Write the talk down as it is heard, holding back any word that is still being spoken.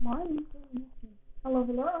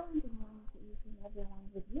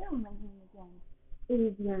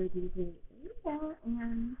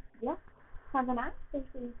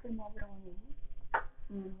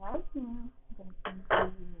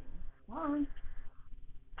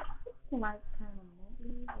like kind of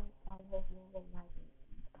movie, but I hope you will like it.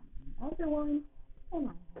 Another one, and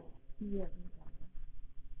I hope you enjoy it.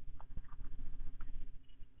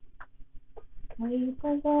 Wait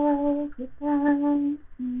for those who time,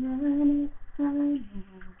 and it's time.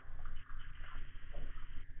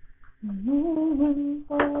 Moving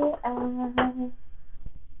for us,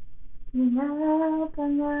 na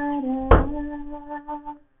pangarap.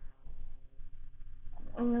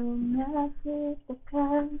 Ang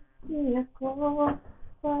nakita di ako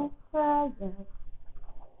papayag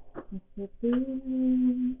sa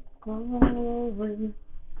piling ko'y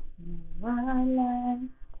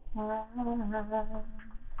nawalan ka.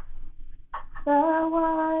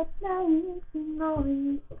 Bawat naisip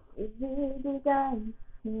mo'y ibibigay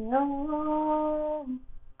sa'yo.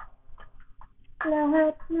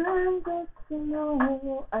 Lahat ng gusto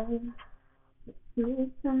mo ay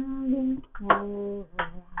susundin ko.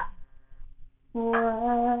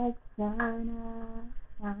 Huwag sana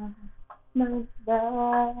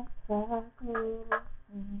magbabago.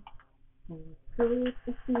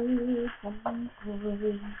 Isip-isipan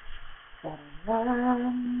ko'y para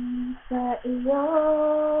lang sa iyo.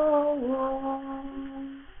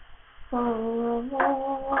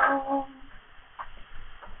 Oh,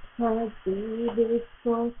 pag-ibig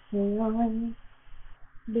ko sa'yo'y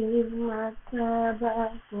di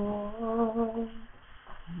magbabago.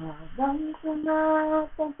 Habang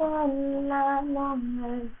tumatagal lalong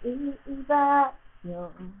nag-iiba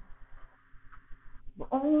yung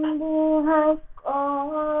buong buhay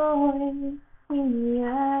ko'y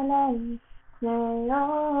hinihalay sa'yo.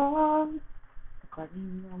 Kapag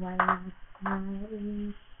nawala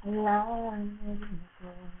ka'y kailangan ko.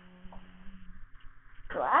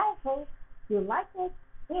 So I hope you like it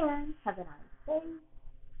and have a nice day.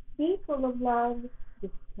 Be full of love,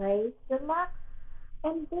 display relax,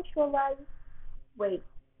 and visualize. Wait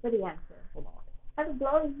for the answer. Hold on. Have a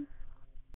glory.